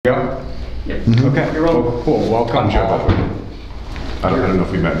Go? Yep. Okay. You're welcome. Cool. Welcome, I'm Joe all. Butler. I don't know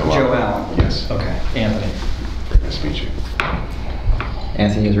if we met in the lobby. Joe Allen. Yes. Okay. Anthony. Nice to meet you.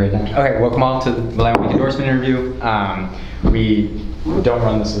 Anthony is right now. Okay, welcome all to the Land Week endorsement interview. We don't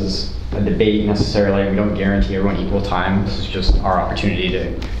run this as a debate necessarily. We don't guarantee everyone equal time. This is just our opportunity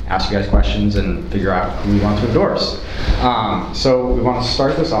to ask you guys questions and figure out who we want to endorse. So we want to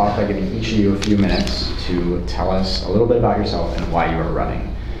start this off by giving each of you a few minutes to tell us a little bit about yourself and why you are running.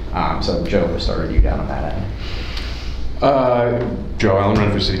 So Joe, we'll start with you down on that end. Joe Allen,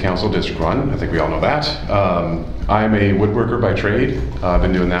 running for City Council, District 1. I think we all know that. I'm a woodworker by trade. I've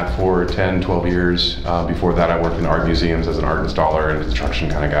been doing that for 10, 12 years. Before that, I worked in art museums as an art installer and construction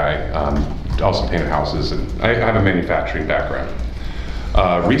kind of guy. Also painted houses, and I have a manufacturing background.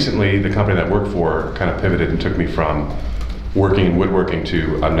 Recently, the company that I worked for kind of pivoted and took me from working in woodworking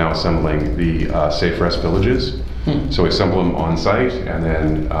to I'm now assembling the Safe Rest villages. So we assemble them on site, and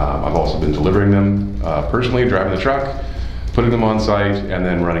then I've also been delivering them personally, driving the truck, putting them on site, and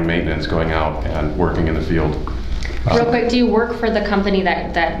then running maintenance, going out and working in the field. Real quick, do you work for the company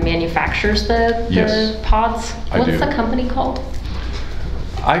that manufactures the Yes, pods? I What's do. the company called?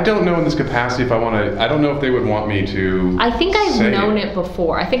 I don't know in this capacity if I want to, I don't know if they would want me to I think I've say known it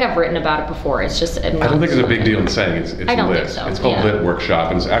before. I think I've written about it before. It's just I don't think it's a big deal in saying it's I don't lit. think so, It's called yeah. Lit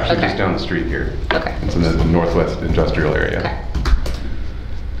Workshop, and it's actually Okay. just down the street here. Okay. It's in the Northwest Industrial area.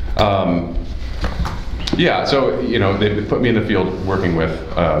 Okay. Yeah, so they put me in the field working with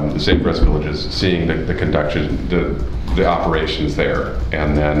the Safe Rest villages, seeing the conduction, the operations there,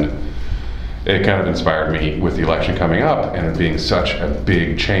 and then it kind of inspired me with the election coming up, and it being such a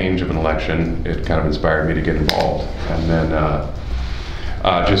big change of an election. It kind of inspired me to get involved, and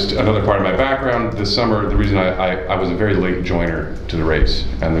then just another part of my background. This summer, the reason I was a very late joiner to the race,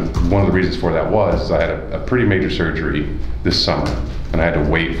 and one of the reasons for that was I had a pretty major surgery this summer, and I had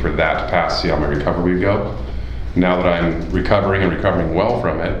to wait for that to pass to see how my recovery would go. Now that I'm recovering and recovering well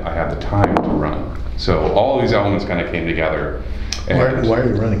from it, I have the time to run. So all of these elements kind of came together. And Why are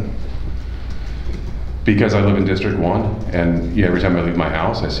you running? because I live in District 1, and every time I leave my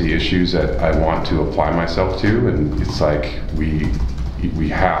house, I see issues that I want to apply myself to, and it's like we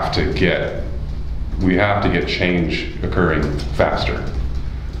have to get change occurring faster.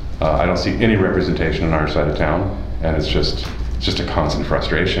 I don't see any representation on our side of town, and it's just a constant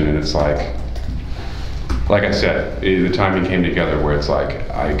frustration. And it's like I said, the timing came together where it's like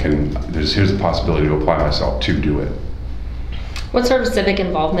here's a possibility to apply myself to do it. What sort of civic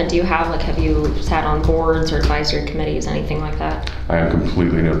involvement do you have? Like, have you sat on boards or advisory committees, anything like that? I am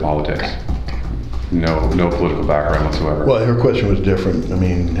completely new to politics. Okay. No political background whatsoever. Well, her question was different. I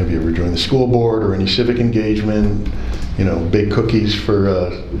mean, have you ever joined the school board or any civic engagement? Bake cookies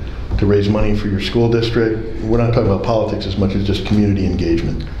to raise money for your school district. We're not talking about politics as much as just community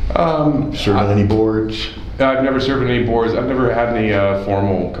engagement. Serve on any boards? I've never served in any boards. I've never had any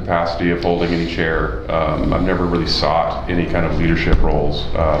formal capacity of holding any chair. I've never really sought any kind of leadership roles.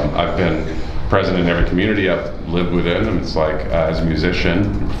 I've been present in every community I've lived within, and it's like as a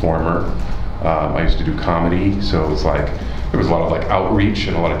musician, performer. I used to do comedy, so it's like there was a lot of outreach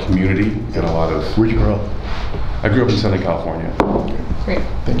and a lot of community and a lot of. Where'd you grow up? I grew up in Southern California. Great.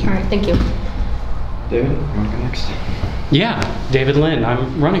 Thank you. All right, thank you. David, you want to go next? Yeah, David Lynn.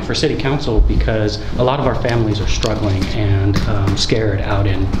 I'm running for City Council because a lot of our families are struggling and scared out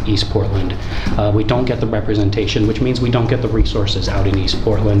in East Portland. We don't get the representation, which means we don't get the resources out in East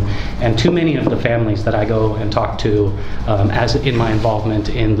Portland. And too many of the families that I go and talk to, as in my involvement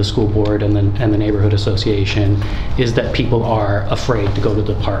in the school board and the neighborhood association, is that people are afraid to go to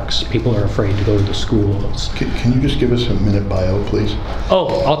the parks. People are afraid to go to the schools. Can you just give us a minute bio, please?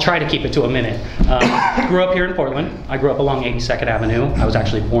 Oh, I'll try to keep it to a minute. Grew up here in Portland. I grew up along 82nd Avenue. I was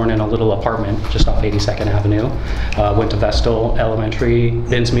actually born in a little apartment just off 82nd Avenue. Went to Vestal Elementary,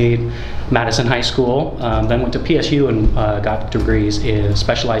 Binsmead, Madison High School, then went to PSU and got degrees in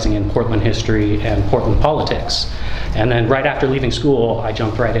specializing in Portland history and Portland politics. And then right after leaving school, I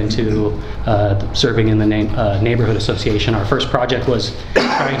jumped right into serving in the neighborhood association. Our first project was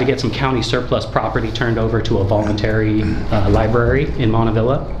trying to get some county surplus property turned over to a voluntary library in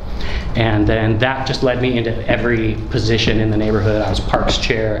Montevilla. And then that just led me into every position in the neighborhood. I was parks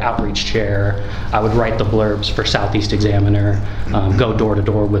chair, outreach chair. I would write the blurbs for Southeast Examiner, go door to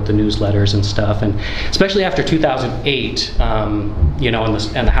door with the newsletters and stuff. And especially after 2008,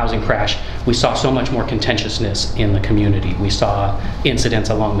 and the housing crash, we saw so much more contentiousness in the community. We saw incidents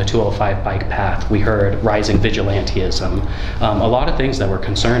along the 205 bike path. We heard rising vigilantism, a lot of things that were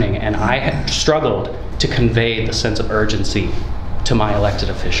concerning. And I had struggled to convey the sense of urgency to my elected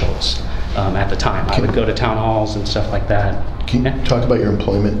officials. at the time. I would go to town halls and stuff like that. Can you talk about your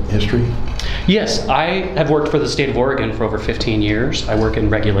employment history? Yes, I have worked for the state of Oregon for over 15 years. I work in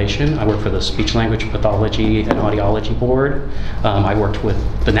regulation. I work for the Speech Language Pathology and Audiology Board. I worked with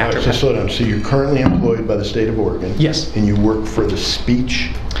the All right, so slow down. So you're currently employed by the state of Oregon? Yes. And you work for the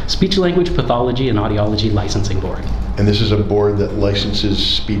Speech Language Pathology and Audiology Licensing Board. And this is a board that licenses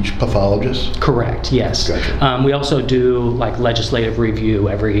speech pathologists? Correct, yes. Gotcha. We also do like legislative review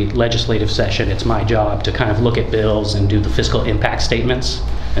every legislative session. It's my job to kind of look at bills and do the fiscal impact statements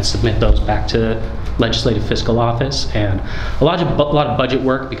and submit those back to Legislative Fiscal Office, and a lot of budget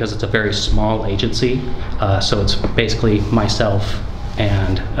work because it's a very small agency. So it's basically myself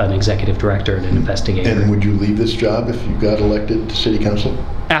and an executive director and an investigator. And would you leave this job if you got elected to city council?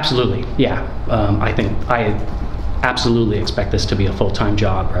 Absolutely, yeah. I absolutely expect this to be a full-time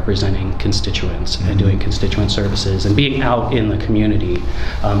job representing constituents and doing constituent services and being out in the community.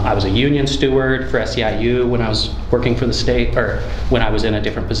 I was a union steward for SEIU when I was working for the state, or when I was in a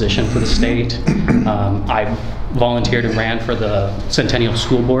different position for the state. I volunteered and ran for the Centennial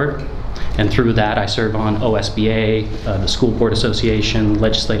School Board, and through that I serve on OSBA, the School Board Association,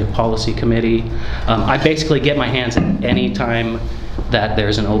 Legislative Policy Committee. I basically get my hands at any time that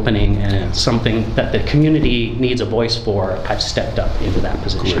there's an opening and it's something that the community needs a voice for. I've stepped up into that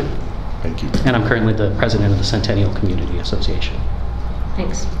position. Great. Thank you. And I'm currently the president of the Centennial Community Association.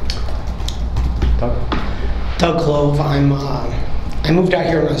 Thanks. Doug Clove. I moved out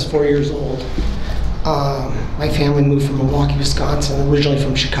here when I was 4 years old. My family moved from Milwaukee, Wisconsin, originally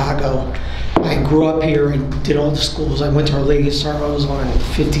from Chicago. I grew up here and did all the schools. I went to Our Lady of Sorrows on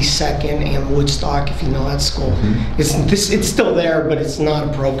 52nd and Woodstock, if you know that school. It's still there, but it's not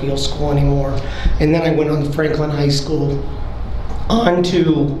a parochial school anymore. And then I went on to Franklin High School, on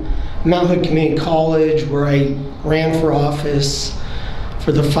to Mount Hood Community College, where I ran for office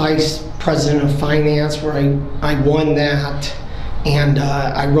for the vice president of finance, where I won that. And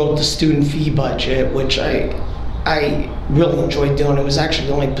I wrote the student fee budget, which I really enjoyed doing. It was actually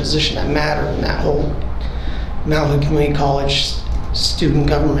the only position that mattered in that whole Mount Hood Community College student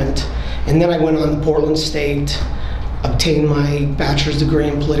government. And then I went on to Portland State, obtained my bachelor's degree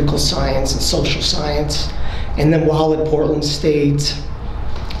in political science and social science. And then while at Portland State,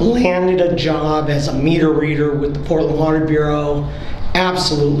 landed a job as a meter reader with the Portland Water Bureau.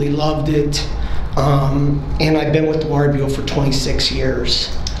 Absolutely loved it. And I've been with the Water Bureau for 26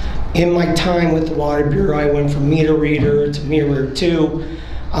 years. In my time with the Water Bureau, I went from meter reader to meter reader 2.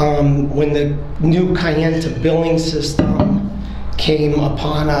 When the new Kayenta billing system came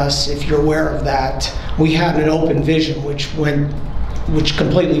upon us, if you're aware of that, we had an open vision which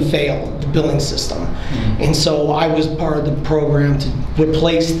completely failed the billing system. And so I was part of the program to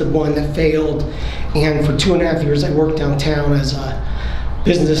replace the one that failed. And for 2.5 years, I worked downtown as a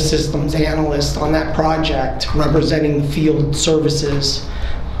business systems analyst on that project, representing the field services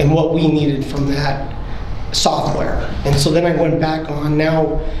and what we needed from that software. And so then I went back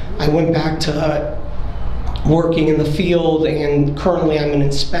to working in the field, and currently I'm an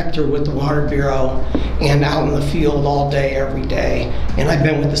inspector with the Water Bureau and out in the field all day, every day. And I've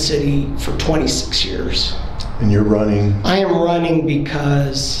been with the city for 26 years. And you're running? I am running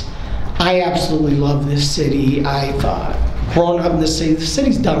because I absolutely love this city. I've grown up in the city. The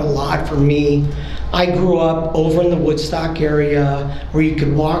city's done a lot for me. I grew up over in the Woodstock area where you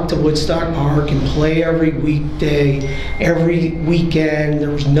could walk to Woodstock Park and play every weekday, every weekend. There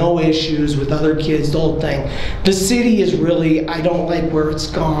was no issues with other kids, the whole thing. The city is really, I don't like where it's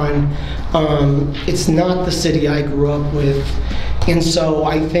gone. It's not the city I grew up with. And so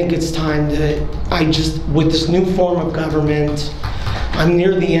I think it's time that with this new form of government, I'm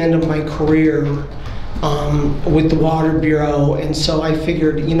near the end of my career with the Water Bureau, and so I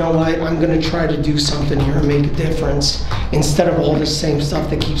figured, you know what, I'm going to try to do something here and make a difference instead of all this same stuff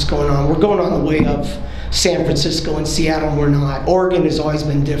that keeps going on. We're going on the way of San Francisco and Seattle, we're not. Oregon has always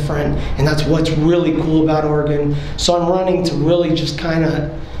been different, and that's what's really cool about Oregon. So I'm running to really just kind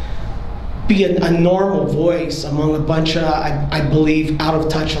of be a normal voice among a bunch of, I believe,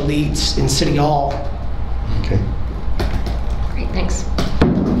 out-of-touch elites in City Hall. Okay. Great, thanks.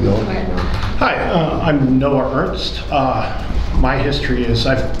 Go ahead, Noah. Hi, I'm Noah Ernst. My history is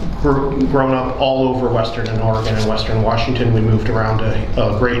I've grown up all over Western and Oregon and Western Washington. We moved around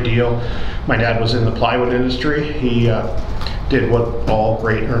a great deal. My dad was in the plywood industry. He did what all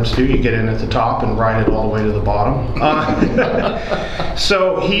great Ernsts do. You get in at the top and ride it all the way to the bottom.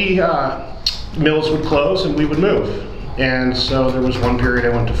 So mills would close and we would move. And so there was one period I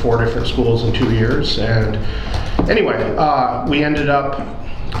went to 4 different schools in 2 years. And anyway, we ended up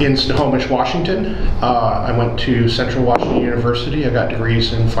in Snohomish, Washington. I went to Central Washington University. I got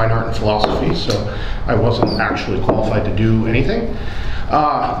degrees in fine art and philosophy, so I wasn't actually qualified to do anything,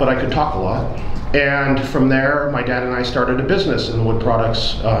 but I could talk a lot. And from there, my dad and I started a business in the wood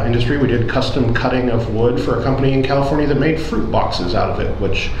products industry. We did custom cutting of wood for a company in California that made fruit boxes out of it,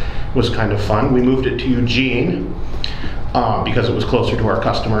 which was kind of fun. We moved it to Eugene because it was closer to our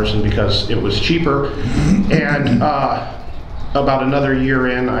customers and because it was cheaper. And about another year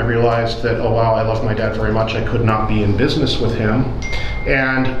in, I realized that, oh wow, I love my dad very much. I could not be in business with him.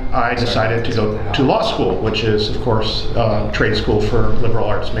 And I decided to go to law school, which is, of course, trade school for liberal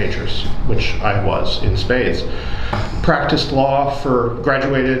arts majors, which I was in spades. Practiced law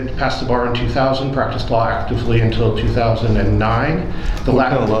graduated, passed the bar in 2000, practiced law actively until 2009. What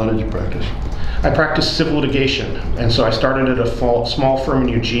kind of law did you practice? I practiced civil litigation, and so I started at a small firm in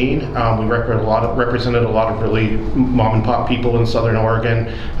Eugene. We represented a lot of really mom and pop people in Southern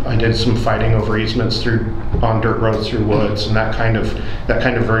Oregon. I did some fighting over easements on dirt roads through woods and that kind of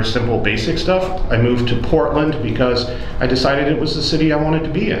very simple basic stuff. I moved to Portland because I decided it was the city I wanted to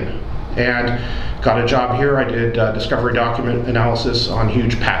be in, and got a job here. I did discovery document analysis on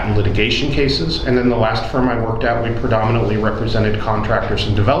huge patent litigation cases, and then the last firm I worked at, we predominantly represented contractors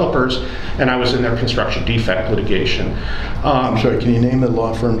and developers, and I was in their construction defect litigation. I'm sorry, can you name the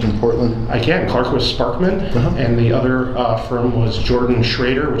law firms in Portland? I can. Clark-West Sparkman, and the other firm was Jordan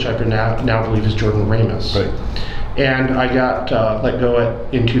Schrader, which I now believe is Jordan Ramus. Right. And I got let go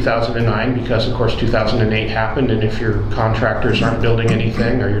in 2009 because, of course, 2008 happened, and if your contractors aren't building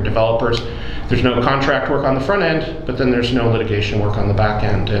anything or your developers, there's no contract work on the front end, but then there's no litigation work on the back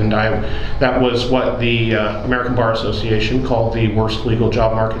end. And that was what the American Bar Association called the worst legal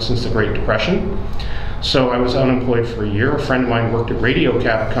job market since the Great Depression. So I was unemployed for a year. A friend of mine worked at Radio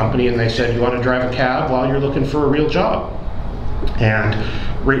Cab Company, and they said, you want to drive a cab while you're looking for a real job? And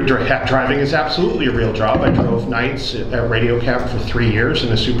driving is absolutely a real job. I drove nights at Radio Cab for 3 years,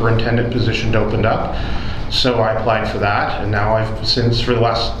 and a superintendent position opened up. So I applied for that, and now for the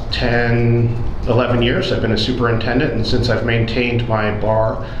last 11 years, I've been a superintendent, and since I've maintained my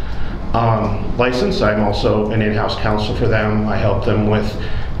bar license, I'm also an in-house counsel for them. I help them with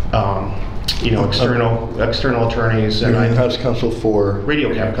external attorneys. You're an in-house counsel for?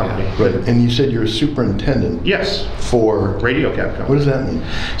 Radio Cab Company. Right, and you said you're a superintendent? Yes. For? Radio Cab Company. What does that mean?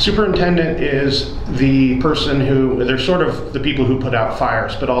 Superintendent is the person they're sort of the people who put out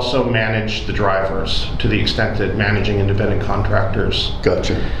fires, but also manage the drivers to the extent that managing independent contractors.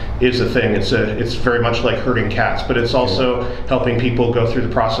 Gotcha. Is a thing. It's very much like herding cats, but it's also helping people go through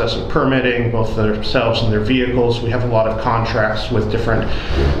the process of permitting, both themselves and their vehicles. We have a lot of contracts with different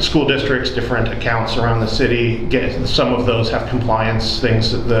school districts, different accounts around the city. Some of those have compliance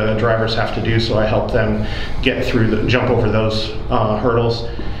things that the drivers have to do, so I help them jump over those hurdles.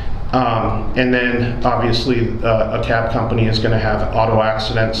 And then obviously a cab company is going to have auto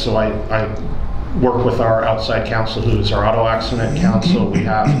accidents, so I work with our outside counsel, who is our auto accident counsel. We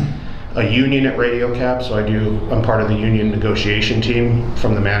have a union at Radio Cab, so I'm part of the union negotiation team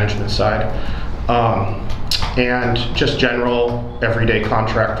from the management side. And just general everyday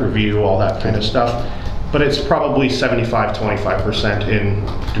contract review, all that kind of stuff. But it's probably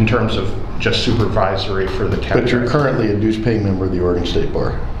 75-25% in terms of just supervisory for the cab. But you're currently a dues-paying member of the Oregon State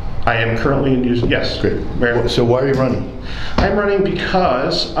Bar? I am currently in dues, yes. Great. So why are you running? I'm running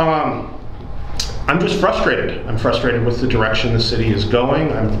because I'm just frustrated. I'm frustrated with the direction the city is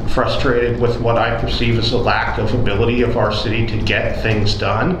going. I'm frustrated with what I perceive as a lack of ability of our city to get things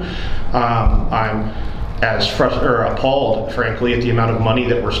done. I'm appalled, frankly, at the amount of money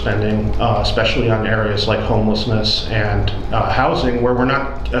that we're spending, especially on areas like homelessness and housing, where we're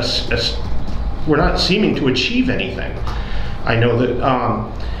not seeming to achieve anything. I know that.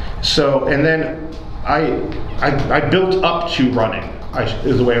 And then I built up to running.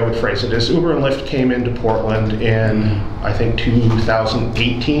 Is the way I would phrase it, is Uber and Lyft came into Portland in, I think,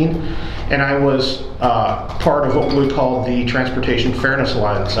 2018, and I was part of what we call the Transportation Fairness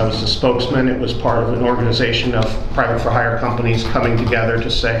Alliance. I was the spokesman. It was part of an organization of private for hire companies coming together to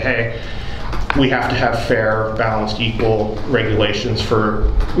say, hey, we have to have fair, balanced, equal regulations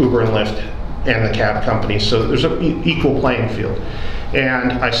for Uber and Lyft and the cab companies, so there's an equal playing field.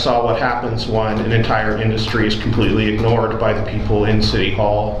 And I saw what happens when an entire industry is completely ignored by the people in City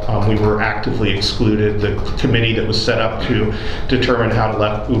Hall. We were actively excluded. The committee that was set up to determine how to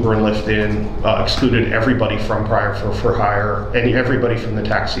let Uber and Lyft in excluded everybody from prior for hire and everybody from the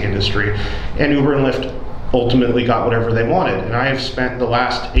taxi industry. And Uber and Lyft ultimately got whatever they wanted. And I have spent the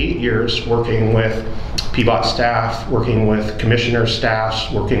last 8 years working with PBOT staff, working with commissioner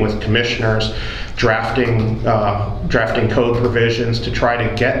staffs, working with commissioners, drafting code provisions to try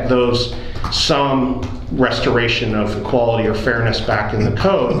to get some restoration of equality or fairness back in the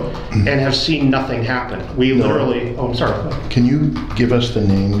code, and have seen nothing happen. We literally, oh, I'm sorry. Can you give us the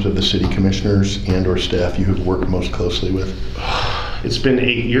names of the city commissioners and/or staff you have worked most closely with? It's been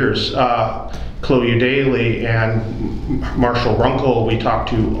 8 years. Chloe Daly and Marshall Runkle, we talked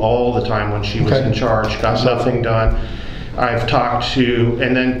to all the time when she was in charge, got nothing done. I've talked to,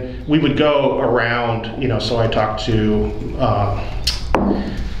 and then we would go around, you know, so I talked to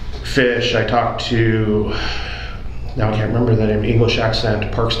Fish, I talked to, now I can't remember the name, English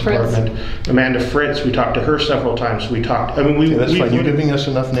accent, Parks Department, Amanda Fritz, we talked to her several times. We talked, I mean, that's fine. You're giving us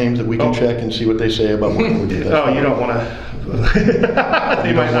enough names that we can check and see what they say about working with you. Oh, you don't want to.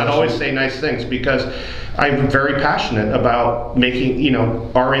 They might not always say nice things, because I'm very passionate about making, you know,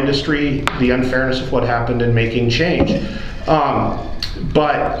 our industry, the unfairness of what happened, and making change.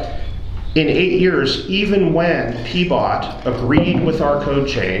 But in 8 years, even when PBOT agreed with our code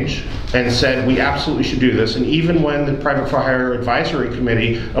change and said we absolutely should do this, and even when the Private for Hire Advisory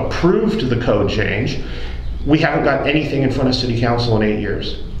Committee approved the code change, we haven't got anything in front of City Council in 8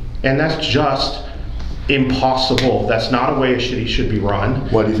 years. And that's just impossible. That's not a way a city should be run.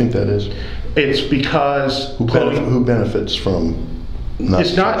 Why do you think that is? It's because who benefits from not?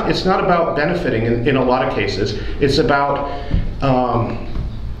 It's not about benefiting in a lot of cases. It's about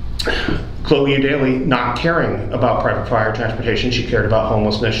Chloe Daly not caring about private fire transportation. She cared about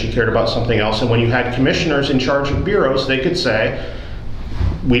homelessness. She cared about something else. And when you had commissioners in charge of bureaus, they could say,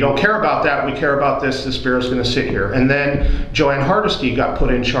 we don't care about that, we care about this, this bureau's gonna sit here. And then Joanne Hardesty got put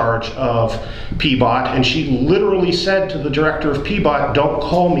in charge of PBOT, and she literally said to the director of PBOT, don't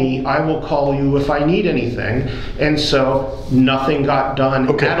call me, I will call you if I need anything. And so nothing got done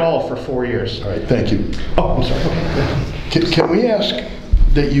at all for 4 years. All right, thank you. Oh, I'm sorry. Okay. Can we ask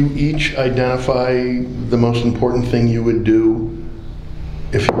that you each identify the most important thing you would do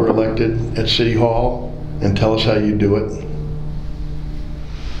if you were elected at City Hall, and tell us how you do it?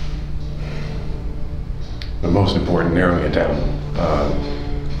 The most important, narrowing it down,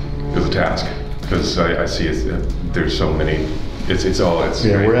 is a task, because I see there's so many. It's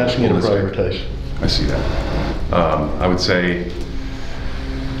yeah. We're asking you to prioritize. I see that. I would say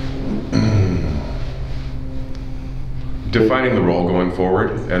defining the role going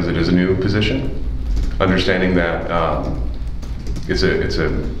forward, as it is a new position, understanding that it's a.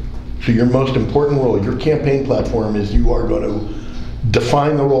 So your most important role, your campaign platform, is you are going to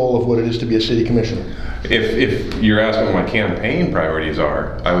define the role of what it is to be a city commissioner. If you're asking what my campaign priorities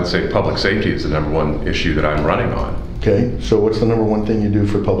are, I would say public safety is the #1 issue that I'm running on. Okay, so what's the #1 thing you do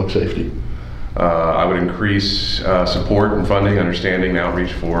for public safety? I would increase support and funding, understanding,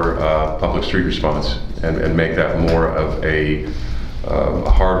 outreach for public street response, and make that more of a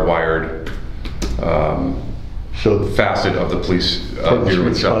hardwired facet of the police bureau itself.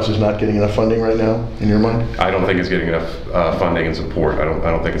 Response is not getting enough funding right now, in your mind? I don't think it's getting enough funding and support. I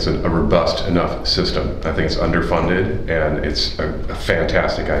don't think it's a robust enough system. I think it's underfunded, and it's a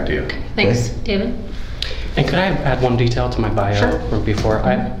fantastic idea. Thanks, David. And could I add one detail to my bio? Sure. Before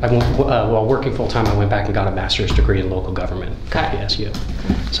while working full time, I went back and got a master's degree in local government at PSU.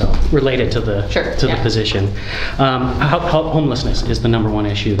 So related to the the position. Homelessness is the #1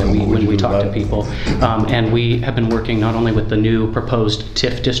 issue that when we talk to people, and we have been working not only with the new proposed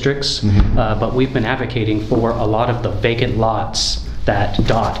TIF districts, but we've been advocating for a lot of the vacant lots that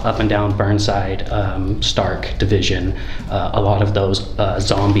dot up and down Burnside, Stark Division, a lot of those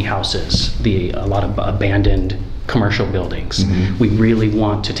zombie houses, a lot of abandoned commercial buildings. We really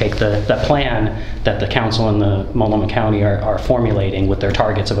want to take the plan that the council and the Multnomah County are formulating with their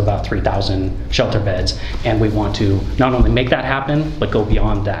targets of about 3,000 shelter beds, and we want to not only make that happen, but go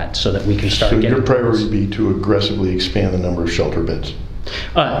beyond that so that we can start getting. So your priority would be to aggressively expand the number of shelter beds?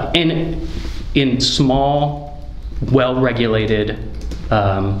 And in small, well-regulated.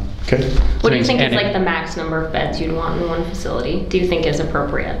 Okay. What do you think is like the max number of beds you'd want in one facility? Do you think is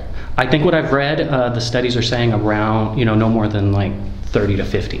appropriate? I think what I've read, the studies are saying around, no more than like 30 to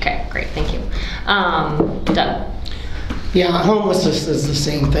 50. Okay, great, thank you. Doug? Yeah, homelessness is the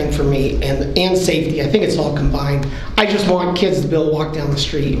same thing for me, and safety. I think it's all combined. I just want kids to be able to walk down the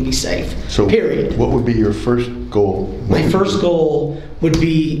street and be safe, so period. What would be your first goal? My first goal would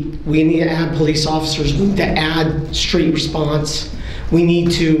be, we need to add police officers, we need to add street response, we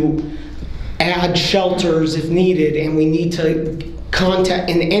need to add shelters if needed, and we need to contact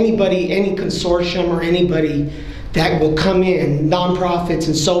any consortium or anybody that will come in, nonprofits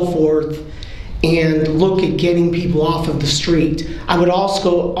and so forth, and look at getting people off of the street. I would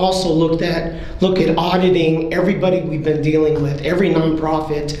also look at auditing everybody we've been dealing with, every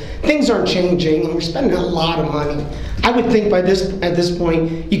nonprofit. Things aren't changing, and we're spending a lot of money. I would think at this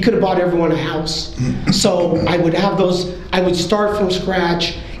point, you could have bought everyone a house. So I would start from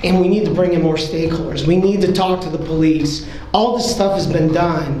scratch, and we need to bring in more stakeholders. We need to talk to the police. All this stuff has been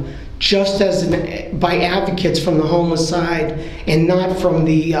done just by advocates from the homeless side and not from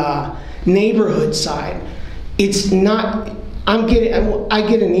the neighborhood side. It's not. I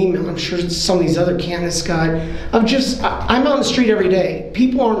get an email, I'm sure some of these other candidates got, I'm on the street every day.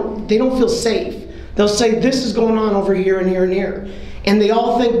 People they don't feel safe. They'll say, this is going on over here and here and here. And they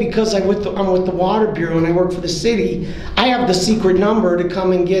all think because I'm with the Water Bureau and I work for the city, I have the secret number to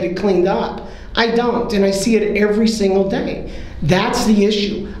come and get it cleaned up. I don't, and I see it every single day. That's the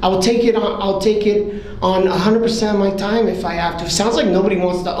issue. I'll take it on 100% of my time if I have to. It sounds like nobody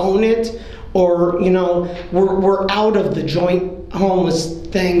wants to own it, or we're out of the joint homeless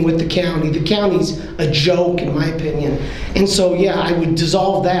thing with the county. The county's a joke in my opinion. And so yeah, I would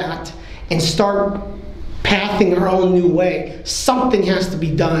dissolve that and start pathing our own new way. Something has to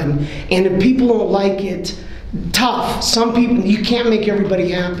be done. And if people don't like it, tough. Some people, you can't make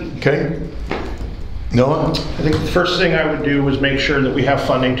everybody happy. Okay. Noah? I think the first thing I would do was make sure that we have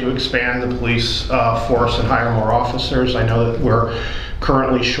funding to expand the police force and hire more officers. I know that we're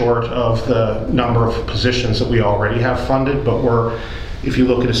currently short of the number of positions that we already have funded, but if you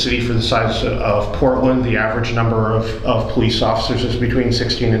look at a city for the size of Portland, the average number of police officers is between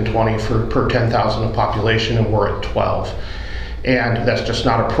 16 and 20 per 10,000 of population, and we're at 12. And that's just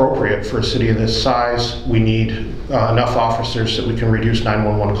not appropriate for a city of this size. We need enough officers that we can reduce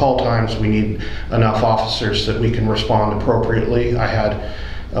 911 call times. We need enough officers that we can respond appropriately. I had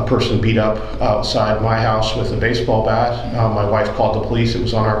a person beat up outside my house with a baseball bat. My wife called the police. It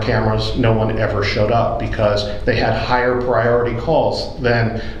was on our cameras. No one ever showed up because they had higher priority calls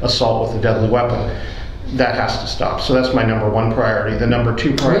than assault with a deadly weapon. That has to stop. So that's my number one priority. The number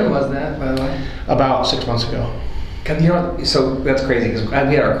two priority. When was that, by the way? About 6 months ago. So that's crazy because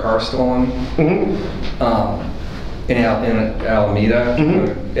we had our car stolen. In Alameda,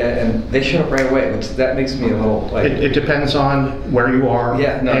 and they showed up right away, which that makes me a little like. It depends on where you are,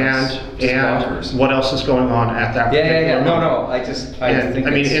 and what else is going on at that. Yeah. No.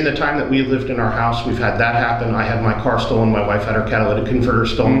 I mean, in the time that we lived in our house, we've had that happen. I had my car stolen. My wife had her catalytic converter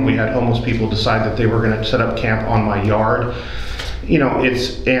stolen. We had homeless people decide that they were going to set up camp on my yard.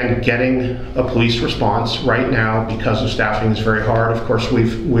 And getting a police response right now because of staffing is very hard. Of course,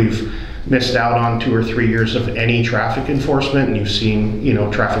 we've missed out on 2 or 3 years of any traffic enforcement, and you've seen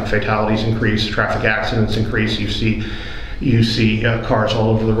traffic fatalities increase, traffic accidents increase. You see cars all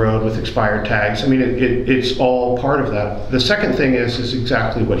over the road with expired tags. I mean, it's all part of that. The second thing is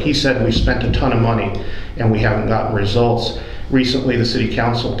exactly what he said. We've spent a ton of money and we haven't gotten results. Recently, the city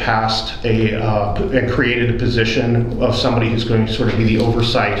council passed and created a position of somebody who's going to sort of be the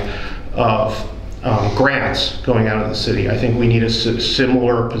oversight of grants going out of the city. I think we need a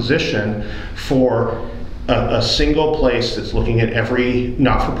similar position for a single place that's looking at every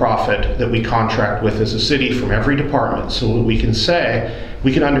not-for-profit that we contract with as a city from every department, so that we can say,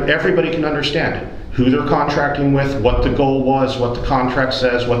 everybody can understand who they're contracting with, what the goal was, what the contract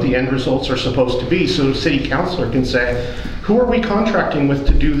says, what the end results are supposed to be, so the city councilor can say, who are we contracting with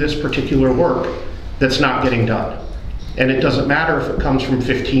to do this particular work that's not getting done? And it doesn't matter if it comes from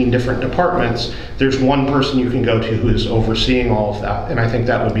 15 different departments, there's one person you can go to who is overseeing all of that. And I think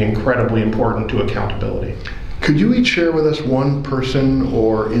that would be incredibly important to accountability. Could you each share with us one person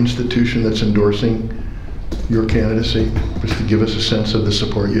or institution that's endorsing your candidacy, just to give us a sense of the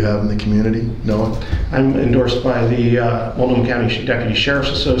support you have in the community? Noah? I'm endorsed by the Multnomah County Deputy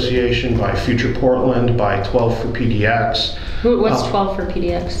Sheriff's Association, by Future Portland, by 12 for PDX. What's 12 for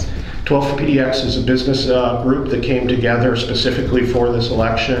PDX? 12 for PDX is a business group that came together specifically for this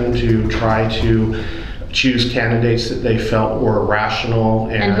election to try to choose candidates that they felt were rational.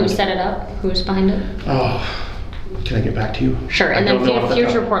 And who set it up? Who's behind it? Oh, can I get back to you? Sure. And then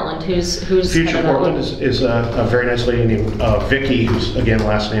Future Portland, who's Future Portland is a very nice lady named Vicky, whose again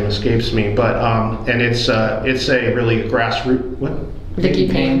last name escapes me, but and it's a really grassroots. What? Vicky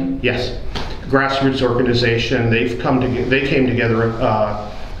Payne. Yes, grassroots organization. They came together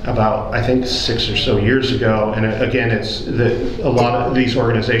about I think 6 or so years ago, and again, a lot of these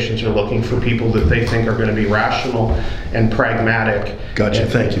organizations are looking for people that they think are going to be rational and pragmatic. Gotcha.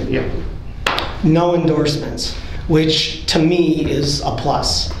 Thank you. Yeah. No endorsements, which to me is a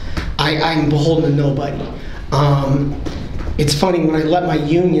plus. I'm beholden to nobody. It's funny, when I let my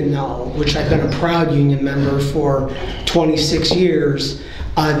union know, which I've been a proud union member for 26 years,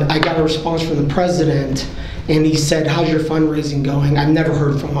 I got a response from the president, and he said, "How's your fundraising going?" I've never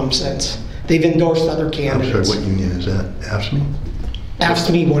heard from them since. They've endorsed other I'm candidates. sorry, what union is that? AFSCME?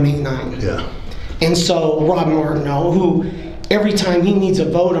 AFSCME 189. Yeah. And so Rob Martineau, who every time he needs a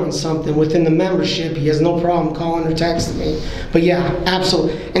vote on something within the membership, he has no problem calling or texting me. But yeah,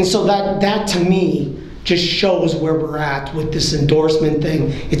 absolutely. And so that to me just shows where we're at with this endorsement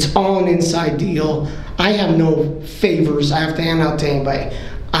thing. It's all an inside deal. I have no favors I have to hand out to anybody.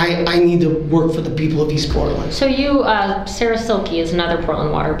 I need to work for the people of East Portland. So you, Sarah Silky is another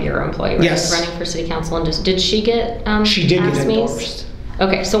Portland Water Bureau employee, right? Yes. Running for city council, and did she get She did get AFSCMEs? endorsed.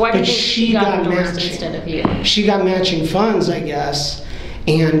 Okay, so why do you But think she she got got endorsed matching. instead of you? She got matching funds, I guess,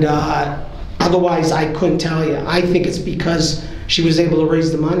 and otherwise I couldn't tell you. I think it's because she was able to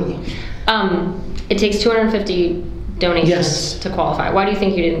raise the money. It takes 250 donations Yes. to qualify. Why do you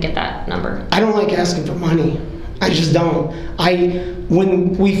think you didn't get that number? I don't like asking for money. I just don't.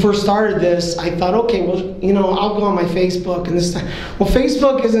 When we first started this, I thought, okay, well, you know, I'll go on my Facebook and this time. Well,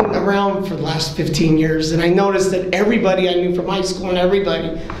 Facebook isn't around for the last 15 years, and I noticed that everybody I knew from high school and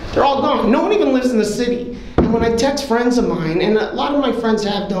everybody, they're all gone. No one even lives in the city. And when I text friends of mine, and a lot of my friends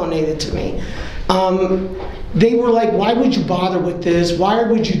have donated to me, they were like, why would you bother with this? Why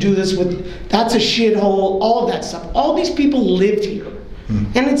would you do this with, that's a shithole, all that stuff. All these people lived here,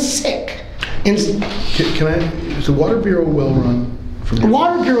 and it's sick. And Can I, is the Water Bureau well run? the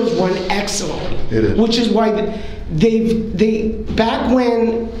Water Bureau's run excellently. It is. Which is why they back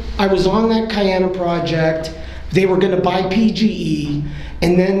when I was on that Kiana project, they were going to buy PGE,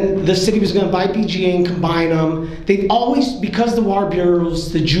 and then the city was going to buy PGA and combine them. They've always, because the Water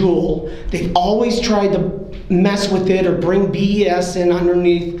Bureau's the jewel, they've always tried to mess with it or bring BES in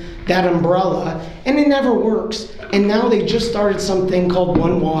underneath that umbrella, and it never works. And now they just started something called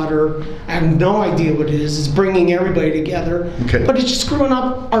One Water. I have no idea what it is. It's bringing everybody together. Okay. But it's just screwing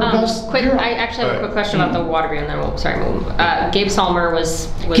up our best. Quick, I actually have a quick question about the water bureau, and then Gabe Salmer was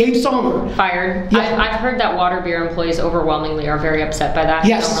Gabe Salmer. fired. Yeah. I've heard that water bureau employees overwhelmingly are very upset by that.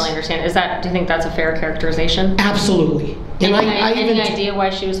 Yes. I don't really understand. Do you think that's a fair characterization? Absolutely. And Any idea why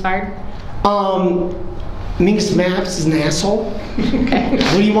she was fired? Mingus Maps is an asshole. Okay.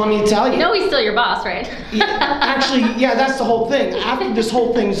 What do you want me to tell you? You know he's still your boss, right? Actually, yeah, that's the whole thing. After this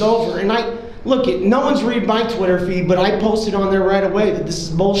whole thing's over, and no one's read my Twitter feed, but I posted on there right away that this is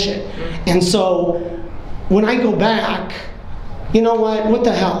bullshit. And so when I go back, you know what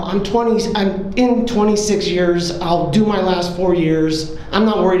the hell? I'm in 26 years. I'll do my last 4 years. I'm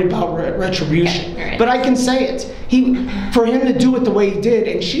not worried about retribution. Okay, all right. But I can say it. For him to do it the way he did,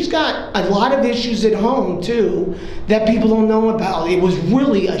 and she's got a lot of issues at home too that people don't know about. It was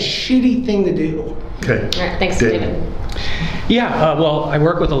really a shitty thing to do. Okay. All right, thanks, David. David. Yeah, well, I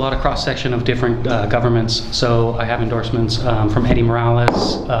work with a lot of cross-section of different governments, so I have endorsements from Eddie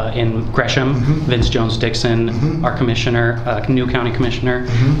Morales in Gresham, Vince Jones-Dixon, our commissioner, new county commissioner.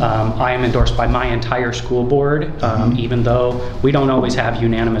 I am endorsed by my entire school board, even though we don't always have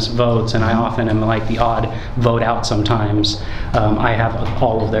unanimous votes, and I often am like the odd vote out sometimes. I have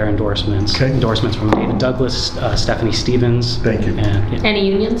all of their endorsements. Okay. Endorsements from David Douglas, Stephanie Stevens. Thank you. And, yeah. Any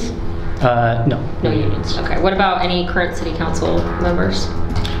unions? No. No unions. Okay. What about any current city council members?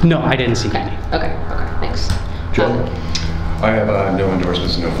 No, I didn't see Okay. any. Okay. Thanks. Joe? I have no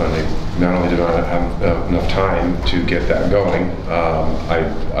endorsements, no funding. Not only did I not have enough time to get that going,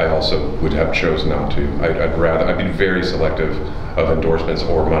 I also would have chosen not to. I'd be very selective of endorsements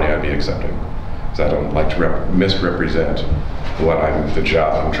or money I'd be accepting, because I don't like to misrepresent the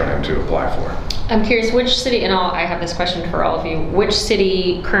job I'm trying to apply for. I'm curious, which city, and I have this question for all of you, which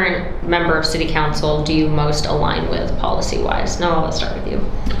city, current member of city council do you most align with policy-wise? No, let's start with you.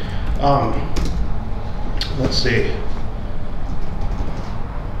 Let's see.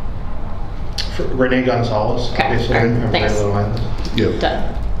 Renee Gonzalez. Okay. Basically, All right. I'm Thanks. very aligned. Yep.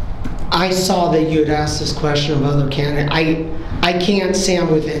 Done. I saw that you had asked this question of other candidates. I can't say I'm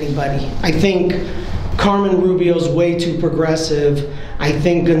with anybody. I think Carmen Rubio's way too progressive. I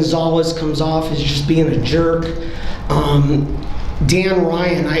think Gonzalez comes off as just being a jerk. Dan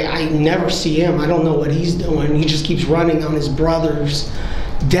Ryan, I never see him. I don't know what he's doing. He just keeps running on his brother's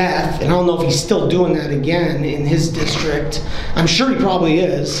death, and I don't know if he's still doing that again in his district. I'm sure he probably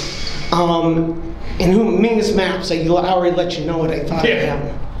is. And Mingus Maps, I already let you know what I thought of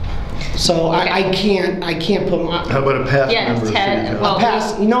him. So I can't put my... How about a past Yeah, member of Ted, city council? well-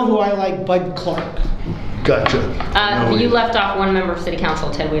 Pass. You know who I like? Bud Clark. Gotcha. You left off one member of city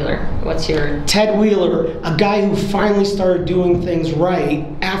council, Ted Wheeler. What's your... Ted Wheeler, a guy who finally started doing things right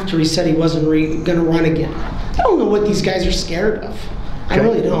after he said he wasn't going to run again. I don't know what these guys are scared of. I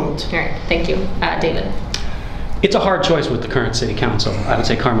really don't. All right, thank you. David. It's a hard choice with the current city council. I would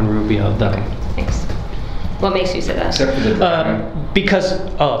say Carmen Rubio, though. Thanks. What makes you say that? Except for the driving. Because,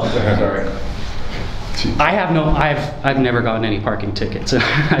 Sorry. I've never gotten any parking tickets.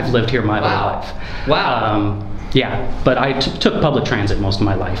 I've lived here my whole life. Wow. Yeah, but I took public transit most of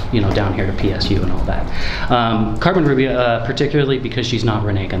my life, down here to PSU and all that. Carmen Rubio, particularly because she's not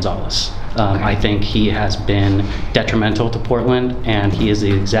Rene Gonzalez. I think he has been detrimental to Portland, and he is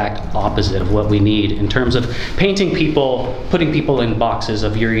the exact opposite of what we need in terms of painting people, putting people in boxes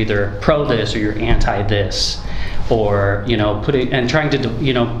of you're either pro this or you're anti this, or trying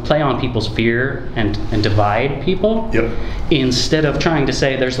to play on people's fear and divide people. Yep. Instead of trying to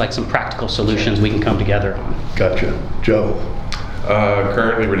say there's like some practical solutions we can come together on. Gotcha. Joe?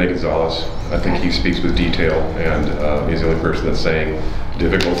 Currently, Rene Gonzalez. I think he speaks with detail, and he's the only person that's saying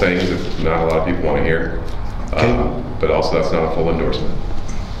difficult things that not a lot of people want to hear. But also, that's not a full endorsement.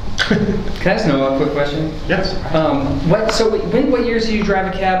 Can I ask Noah a quick question? Yes. What years did you drive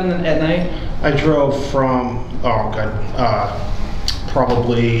a cab at night? I drove from,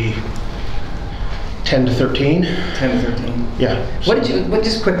 probably 10 to 13. 10 to 13. Yeah. What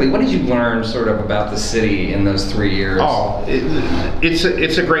did you learn sort of about the city in those 3 years? Oh,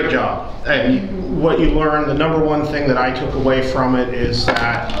 it's a great job. And what you learn, the number one thing that I took away from it is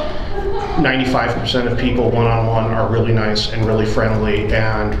that 95% of people one-on-one are really nice and really friendly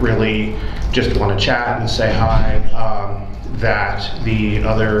and really just want to chat and say hi. That the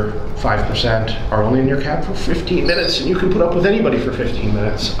other 5% are only in your cab for 15 minutes, and you can put up with anybody for 15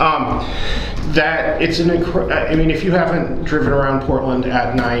 minutes. That it's if you haven't driven around Portland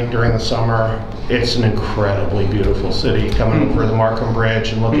at night during the summer, it's an incredibly beautiful city, coming over the Markham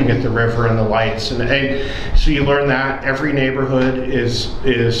Bridge and looking at the river and the lights, and so you learn that every neighborhood is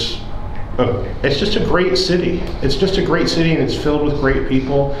it's just a great city. It's just a great city, and it's filled with great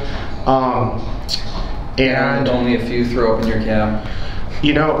people. And only a few throw up in your cab.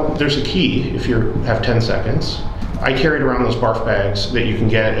 There's a key if you have 10 seconds. I carried around those barf bags that you can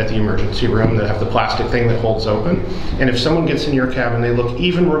get at the emergency room that have the plastic thing that holds open. And if someone gets in your cab and they look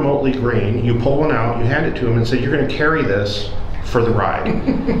even remotely green, you pull one out, you hand it to them and say, you're going to carry this for the ride.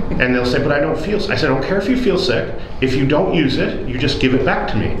 And they'll say, but I don't feel sick. I said, I don't care if you feel sick. If you don't use it, you just give it back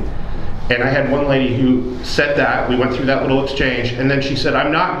to me. And I had one lady who said that. We went through that little exchange, and then she said,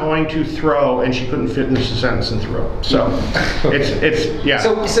 I'm not going to throw, and she couldn't finish the sentence and throw. So it's yeah.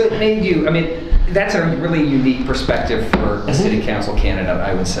 So it made you, that's a really unique perspective for a city council candidate,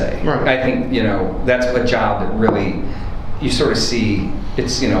 I would say. Right. I think, that's a job that really, you sort of see,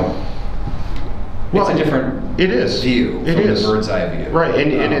 it's, it's a different view from the bird's eye view. Right,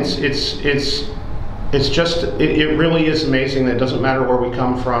 and it's just, it really is amazing that it doesn't matter where we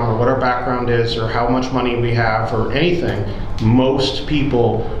come from or what our background is or how much money we have or anything. Most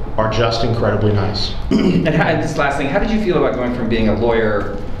people are just incredibly nice. And this last thing, how did you feel about going from being a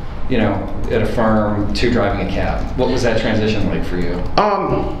lawyer, at a firm to driving a cab? What was that transition like for you?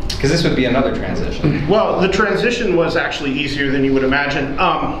 Because this would be another transition. Well, the transition was actually easier than you would imagine.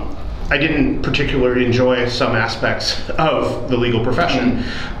 I didn't particularly enjoy some aspects of the legal profession.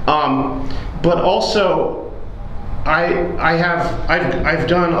 But also, I've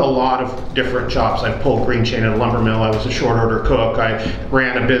done a lot of different jobs. I've pulled green chain at a lumber mill. I was a short order cook. I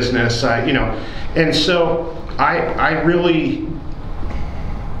ran a business. And so I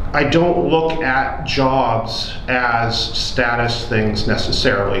don't look at jobs as status things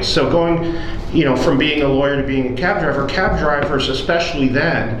necessarily. So going, from being a lawyer to being a cab drivers, especially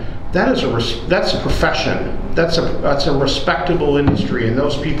then, that's a profession. That's a respectable industry, and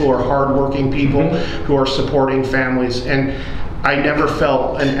those people are hardworking people who are supporting families. And I never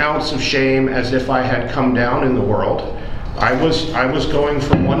felt an ounce of shame as if I had come down in the world. I was going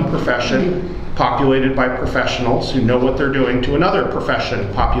from one profession populated by professionals who know what they're doing to another profession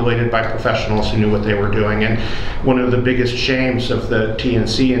populated by professionals who knew what they were doing. And one of the biggest shames of the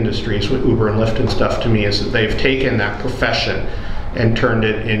TNC industries with Uber and Lyft and stuff to me is that they've taken that profession and turned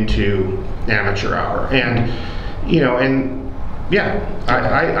it into amateur hour. And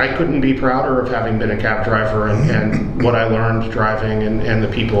I couldn't be prouder of having been a cab driver and what I learned driving and the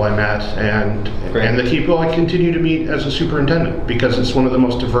people I met and the people I continue to meet as a superintendent, because it's one of the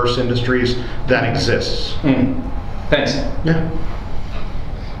most diverse industries that exists. Thanks. Yeah.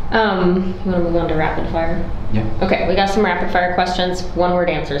 You want to move on to rapid fire? Yeah. Okay, we got some rapid fire questions. One word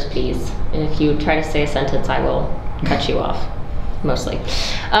answers, please. And if you try to say a sentence, I will cut you off. Mostly.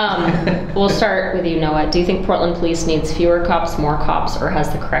 We'll start with you, Noah. Do you think Portland Police needs fewer cops, more cops, or has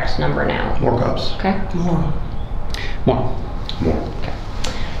the correct number now? More cops. Okay. More. Okay.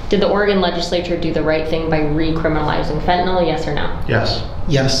 Did the Oregon legislature do the right thing by recriminalizing fentanyl, yes or no? Yes.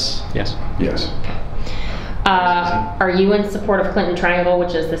 Yes. Yes. Yes. Are you in support of Clinton Triangle,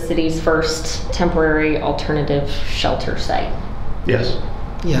 which is the city's first temporary alternative shelter site? Yes.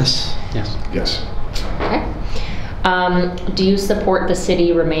 Yes. Yes. Yes. Okay. Do you support the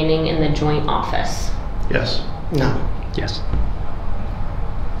city remaining in the joint office? Yes. No. Yes.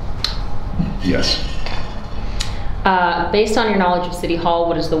 Yes. Based on your knowledge of City Hall,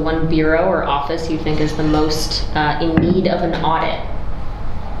 what is the one bureau or office you think is the most in need of an audit?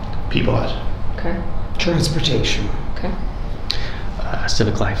 People ask. Okay. Transportation. Okay.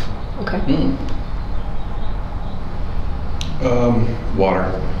 Civic life. Okay.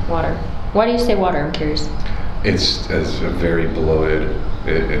 Water. Water. Why do you say water? I'm curious. It's a very bloated.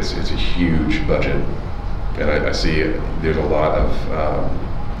 It's a huge budget, and I see there's a lot of.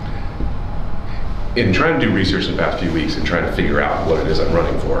 In trying to do research in the past few weeks and trying to figure out what it is I'm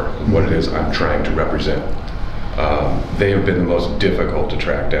running for, what it is I'm trying to represent, they have been the most difficult to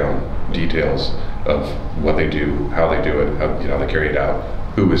track down details of what they do, how they do it, how they carry it out,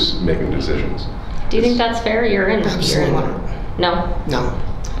 who is making the decisions. Do you think that's fair? You're in. Absolutely You're in not. No. No.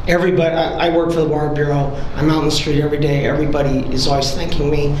 Everybody, I work for the Water Bureau. I'm out in the street every day. Everybody is always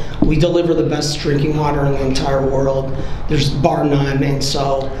thanking me. We deliver the best drinking water in the entire world. There's bar none, and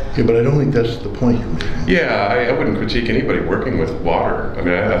so. Yeah, but I don't think that's the point you're making. Yeah, I wouldn't critique anybody working with water. I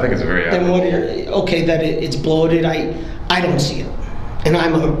mean, I think it's a very. Then what? Okay, that it's bloated. I don't see it, and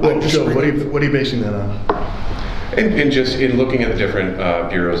I'm just So what are you basing that on? And just in looking at the different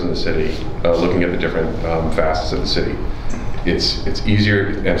bureaus in the city, looking at the different facets of the city, it's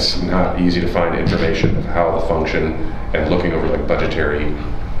easier. It's not easy to find information of how the function and looking over like budgetary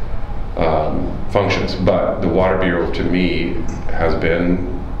functions. But the Water Bureau, to me, has been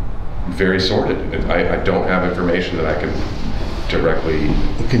very sorted. I don't have information that I can directly.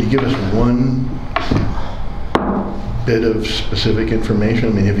 Can you give us one bit of specific information?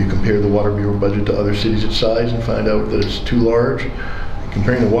 I mean, have you compared the Water Bureau budget to other cities its size and find out that it's too large?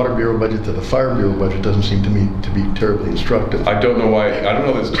 Comparing the Water Bureau budget to the Fire Bureau budget doesn't seem to me to be terribly instructive. I don't know why. I don't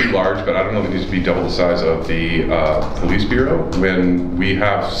know that it's too large, but I don't know that it needs to be double the size of the Police Bureau when we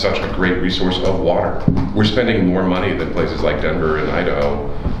have such a great resource of water. We're spending more money than places like Denver and Idaho.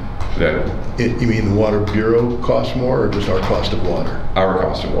 You mean the Water Bureau costs more, or just our cost of water? Our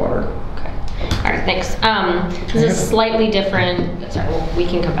cost of water. Okay. All right. Thanks. This is slightly different. Sorry, well, we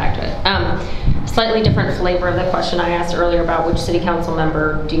can come back to it. Slightly different flavor of the question I asked earlier about which city council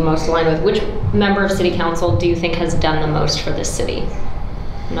member do you most align with. Which member of city council do you think has done the most for this city?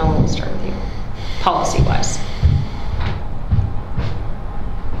 Noah, we'll start with you. Policy-wise.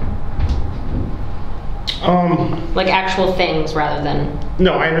 Like actual things rather than.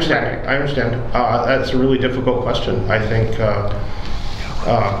 No, I understand. I understand. That's a really difficult question. I think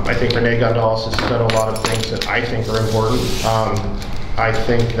Renee Gonzalez has done a lot of things that I think are important. I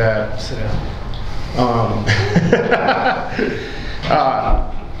think that. Sit down.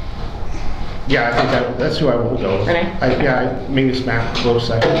 Yeah, I think that's who I will go with. Renee? Mingus Mac, close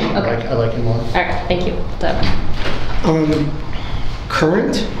second. Okay. I like him more. All right. Thank you. Deb.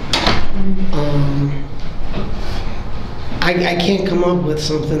 Current. I can't come up with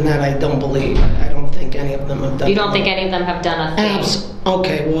something that I don't believe. I don't think any of them have done. You don't think any of them have done a thing?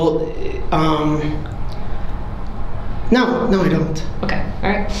 Okay, well, no, I don't. Okay, all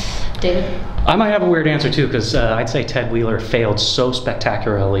right. David? I might have a weird answer too, because I'd say Ted Wheeler failed so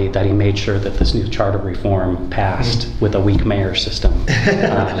spectacularly that he made sure that this new charter reform passed with a weak mayor system,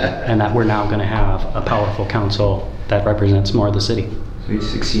 and that we're now going to have a powerful council that represents more of the city. So you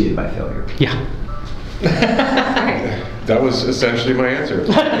succeeded by failure. Yeah. That was essentially my answer.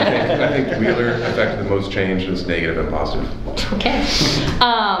 I think Wheeler affected the most change, and it's negative and positive. Okay.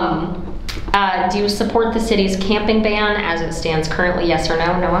 Do you support the city's camping ban as it stands currently, yes or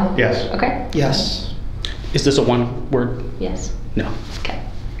no, Noah? Yes. Okay. Yes. Is this a one word? Yes. No. Okay.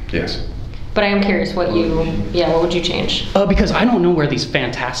 Yes. But I am curious what would you change? Because I don't know where these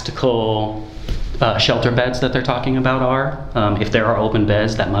fantastical shelter beds that they're talking about are. If there are open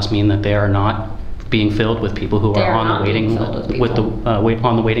beds, that must mean that they are not being filled with people who are on the waiting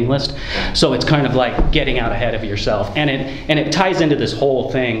on the waiting list. So it's kind of like getting out ahead of yourself, and it ties into this whole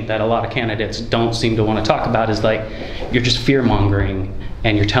thing that a lot of candidates don't seem to want to talk about. Is like you're just fear mongering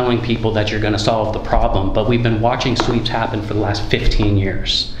and you're telling people that you're going to solve the problem. But we've been watching sweeps happen for the last 15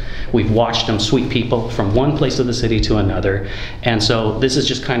 years. We've watched them sweep people from one place of the city to another, and so this is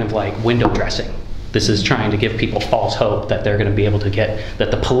just kind of like window dressing. This is trying to give people false hope that they're going to be able to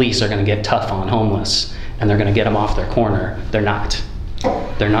that the police are going to get tough on homeless and they're going to get them off their corner. They're not.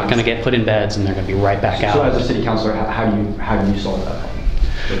 They're not going to get put in beds and they're going to be right back out. So as a city councilor, how do you solve that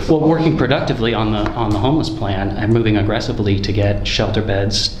problem? Well, working productively on the homeless plan and moving aggressively to get shelter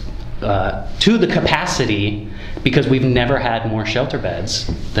beds to the capacity, because we've never had more shelter beds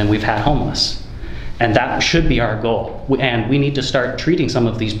than we've had homeless. And that should be our goal. And we need to start treating some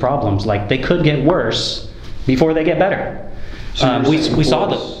of these problems like they could get worse before they get better. We saw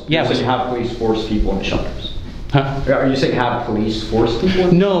the, yeah. So you have police force people in the shelters? Huh? Are you saying have police force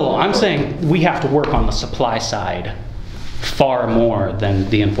people? No, I'm saying we have to work on the supply side far more than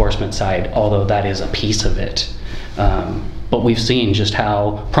the enforcement side, although that is a piece of it. But we've seen just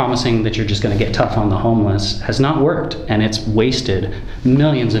how promising that you're just going to get tough on the homeless has not worked, and it's wasted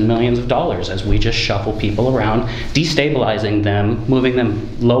millions and millions of dollars as we just shuffle people around, destabilizing them, moving them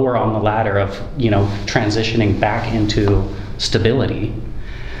lower on the ladder of, transitioning back into stability,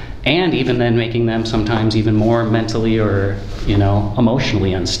 and even then making them sometimes even more mentally or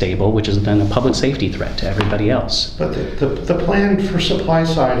emotionally unstable, which is then a public safety threat to everybody else. But the plan for supply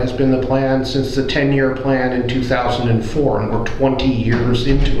side has been the plan since the 10-year plan in 2004, and we're 20 years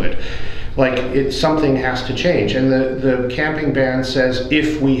into it. Something has to change. And the camping ban says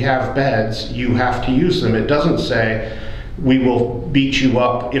if we have beds, you have to use them. It doesn't say we will beat you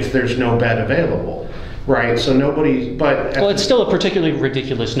up if there's no bed available. Right, so nobody, but... Well, it's still a particularly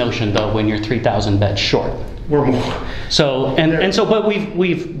ridiculous notion, though, when you're 3,000 beds short. We're more. So, but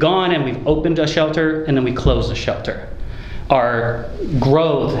we've gone and we've opened a shelter, and then we closed a shelter. Our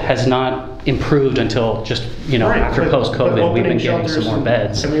growth has not improved until just, after post-COVID, we've been getting some more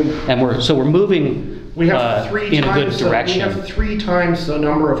beds. And we're moving we have in a good direction. We have 3 times the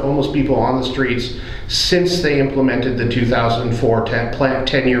number of homeless people on the streets since they implemented the 2004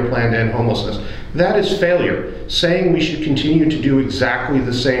 10-year plan to end homelessness. That is failure. Saying we should continue to do exactly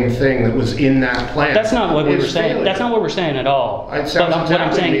the same thing that was in that plan. That's not what we were saying. Failure. That's not what we're saying at all. It sounds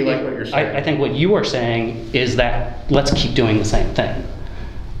exactly to me like what you're saying. I think what you are saying is that let's keep doing the same thing.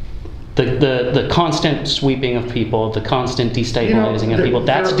 The constant sweeping of people, the constant destabilizing of people,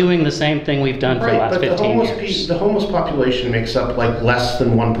 that's doing the same thing we've done for the last 15 years. The homeless population makes up less than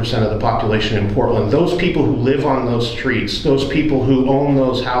 1% of the population in Portland. Those people who live on those streets, those people who own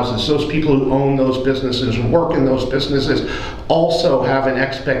those houses, those people who own those businesses and work in those businesses also have an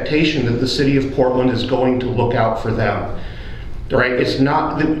expectation that the city of Portland is going to look out for them. Right? It's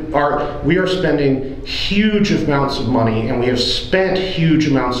not that we are spending huge amounts of money, and we have spent huge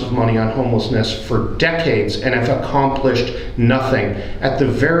amounts of money on homelessness for decades and have accomplished nothing. At the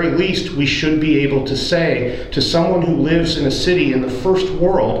very least, we should be able to say to someone who lives in a city in the first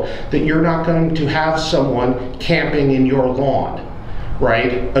world that you're not going to have someone camping in your lawn,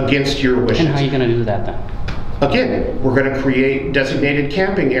 right, against your wishes. And how are you going to do that then? Again, we're going to create designated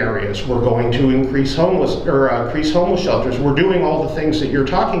camping areas. We're going to increase homeless shelters. We're doing all the things that you're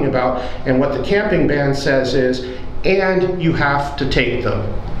talking about. And what the camping ban says is, and you have to take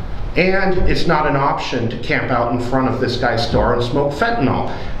them. And it's not an option to camp out in front of this guy's store and smoke fentanyl.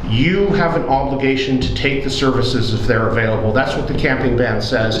 You have an obligation to take the services if they're available. That's what the camping ban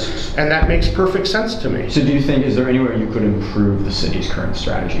says, and that makes perfect sense to me. So do you think, is there anywhere you could improve the city's current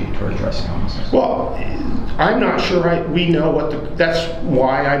strategy toward addressing homelessness? Well, I'm not sure we know that's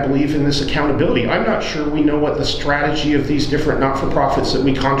why I believe in this accountability. I'm not sure we know what the strategy of these different not-for-profits that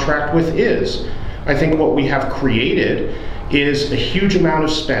we contract with is. I think what we have created is a huge amount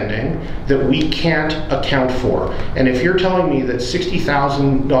of spending that we can't account for. And if you're telling me that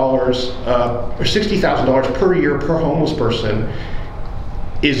 $60,000 or $60,000 per year per homeless person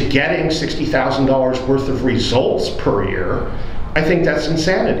is getting $60,000 worth of results per year, I think that's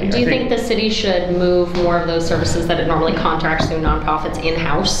insanity. Do you think the city should move more of those services that it normally contracts through nonprofits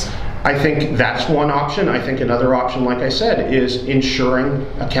in-house? I think that's one option. I think another option, like I said, is ensuring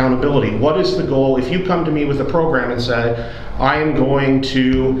accountability. What is the goal? If you come to me with a program and say, I am going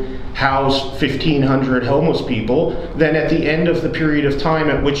to house 1,500 homeless people, then at the end of the period of time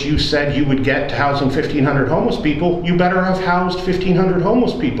at which you said you would get to housing 1,500 homeless people, you better have housed 1,500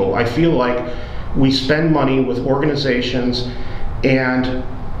 homeless people. I feel like we spend money with organizations and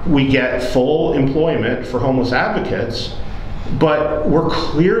we get full employment for homeless advocates, but we're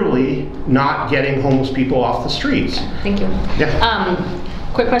clearly not getting homeless people off the streets. Thank you. Yeah.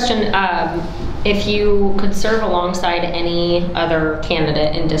 Quick question. If you could serve alongside any other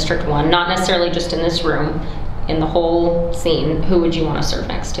candidate in District 1, not necessarily just in this room, in the whole scene, who would you want to serve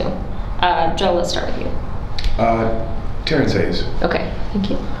next to? Joe, let's start with you. Terrence Hayes. Okay, thank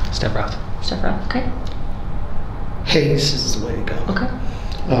you. Steph Roth. Steph Roth, okay. Hayes is the way to go. Okay.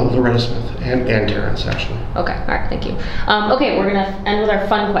 Loretta Smith and Terrence, actually. Okay, all right, thank you. Okay, we're gonna end with our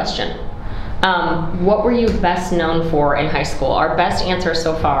fun question. What were you best known for in high school? Our best answer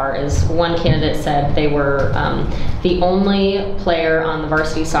so far is one candidate said they were the only player on the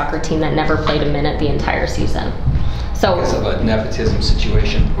varsity soccer team that never played a minute the entire season. So Because of a nepotism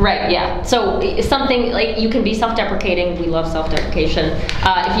situation. right, yeah. So something like you can be self-deprecating. We love self-deprecation.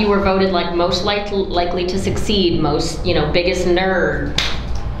 If you were voted like most likely to succeed, most biggest nerd.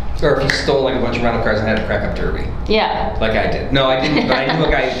 Or if you stole like a bunch of rental cars and had to crack up Derby. Yeah. Like I did. No, I didn't, but I knew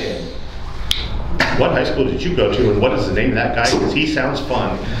a guy who did. What high school did you go to, and what is the name of that guy? Because he sounds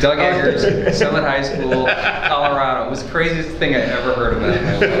fun. Doug Eggers, Summit High School, Colorado. It was the craziest thing I ever heard about in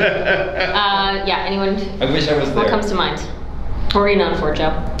my life. Yeah. Anyone? I wish I was there. What comes to mind? What were you known for,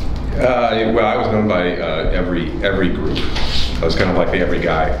 Joe? Well, I was known by every group. I was kind of like the every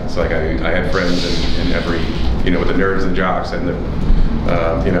guy. It's like I had friends in every, with the nerds and jocks and the,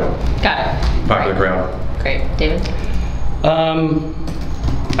 Got it. popular Right. crowd. Great, David.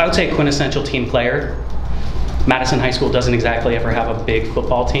 I would say quintessential team player. Madison High School doesn't exactly ever have a big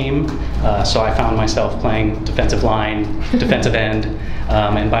football team, so I found myself playing defensive line, defensive end,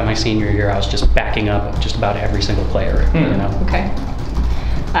 and by my senior year I was just backing up just about every single player. Okay.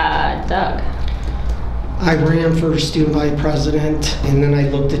 Doug. I ran for student body president, and then I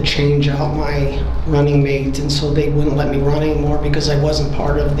looked to change out my running mate, and so they wouldn't let me run anymore because I wasn't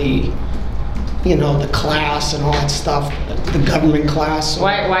part of the, the class and all that stuff, the government class. So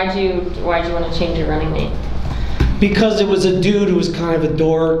Why'd you want to change your running mate? because it was a dude who was kind of a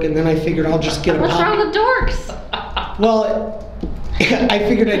dork, and then I figured I'll just get a What's wrong with dorks? Well, I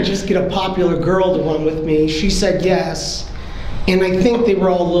figured I'd just get a popular girl to run with me. She said yes. And I think they were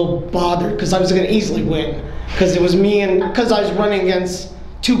all a little bothered because I was going to easily win. Because it was me and, because I was running against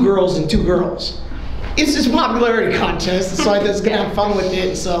two girls and two girls. It's just a popularity contest, so I was going to have fun with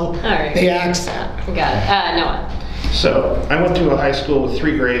it. So right. they asked that. Got it. Noah. So I went to a high school with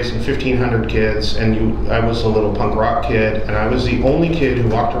 3 grades and 1,500 kids, and I was a little punk rock kid, and I was the only kid who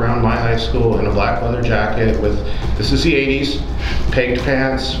walked around my high school in a black leather jacket with, this is the 80s, pegged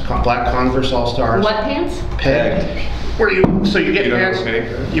pants, black Converse All-Stars. What pants? Pegged. So you get pants,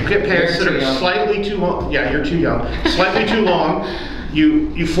 you get pants that You're too are young. slightly too long. Yeah, you're too young. Slightly too long.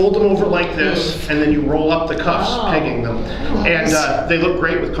 You fold them over like this, and then you roll up the cuffs, pegging them. And they look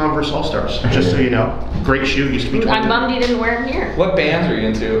great with Converse All-Stars, just so you know. Great shoe, used to be I'm $20. bummed you didn't wear them here. What bands were you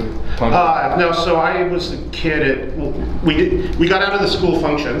into? Punk? No, so I was the kid at, we got out of the school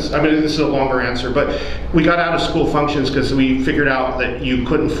functions. I mean, this is a longer answer, but we got out of school functions because we figured out that you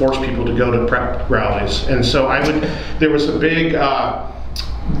couldn't force people to go to prep rallies. And so there was a big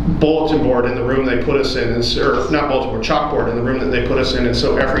bulletin board in the room they put us in, or not bulletin board, chalkboard in the room that they put us in. And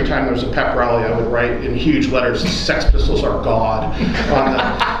so every time there was a pep rally, I would write in huge letters, "Sex Pistols are God," on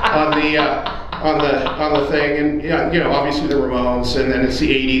the thing, and obviously the Ramones, and then it's the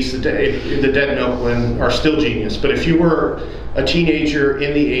 80s. The Dead Milkmen are still genius. But if you were a teenager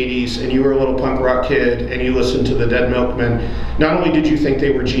in the 80s and you were a little punk rock kid and you listened to the Dead Milkmen, not only did you think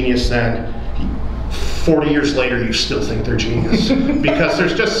they were genius then, 40 years later you still think they're genius because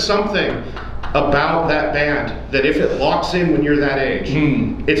there's just something about that band that if it locks in when you're that age,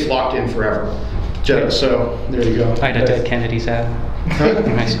 it's locked in forever. So there you go. I had a Dead Kennedys ad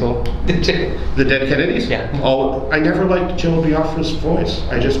in high school. The Dead Kennedys? Yeah. Oh, I never liked Joe Biafra's voice.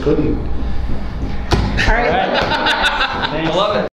 I just couldn't. All right. I love it.